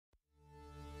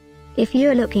If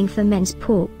you're looking for men's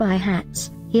porkpie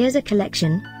hats, here's a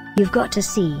collection you've got to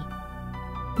see.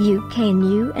 UK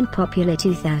New and Popular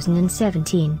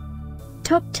 2017.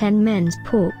 Top 10 Men's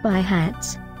Porkpie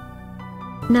Hats.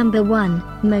 Number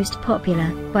 1, Most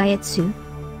Popular, by Itzu.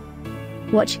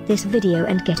 Watch this video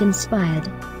and get inspired.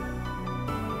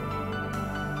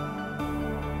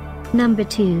 Number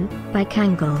 2, by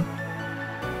Kangol.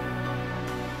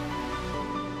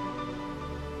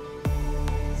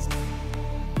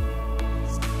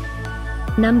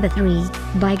 Number 3,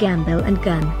 by Gamble and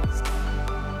Gunn.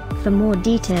 For more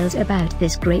details about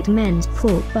this great men's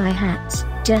porkpie hats,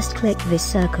 just click this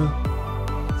circle.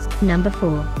 Number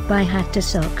 4, by Hat to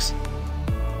Socks.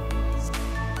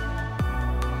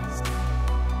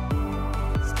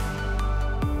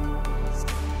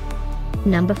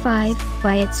 Number 5,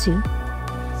 by Itzu.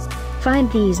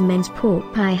 Find these men's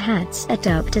porkpie hats at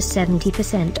up to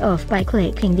 70% off by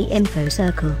clicking the info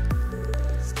circle.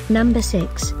 Number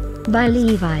 6, by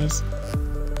Levi's.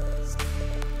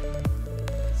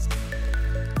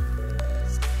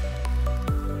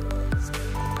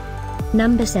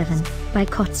 Number 7, by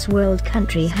Cotswold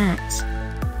Country Hats.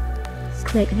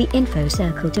 Click the info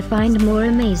circle to find more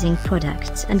amazing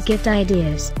products and gift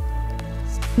ideas.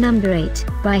 Number 8,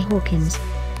 by Hawkins.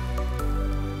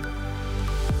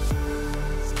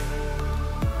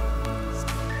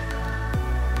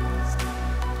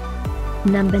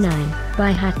 Number 9,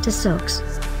 by Hat to Socks.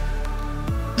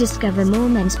 Discover more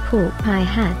men's porkpie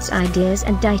hats ideas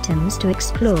and items to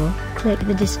explore, click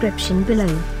the description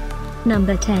below.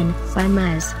 Number 10, by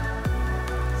Maz.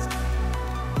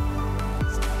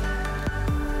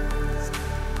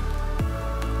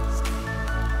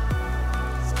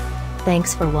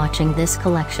 Thanks for watching this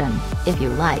collection. If you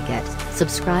like it,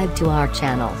 subscribe to our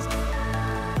channel.